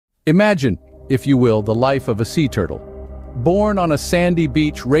Imagine, if you will, the life of a sea turtle. Born on a sandy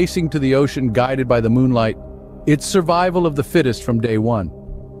beach, racing to the ocean guided by the moonlight, it's survival of the fittest from day one.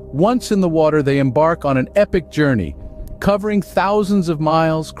 Once in the water, they embark on an epic journey, covering thousands of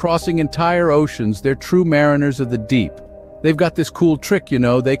miles, crossing entire oceans. They're true mariners of the deep. They've got this cool trick,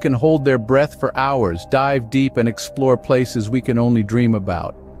 they can hold their breath for hours, dive deep and explore places we can only dream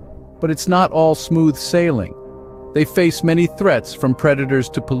about. But it's not all smooth sailing. They face many threats, from predators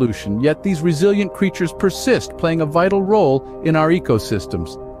to pollution, yet these resilient creatures persist, playing a vital role in our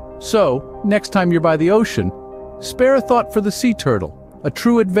ecosystems. So, next time you're by the ocean, spare a thought for the sea turtle, a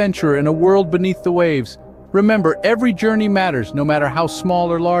true adventurer in a world beneath the waves. Remember, every journey matters, no matter how small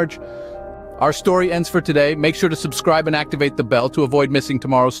or large. Our story ends for today. Make sure to subscribe and activate the bell to avoid missing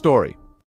tomorrow's story.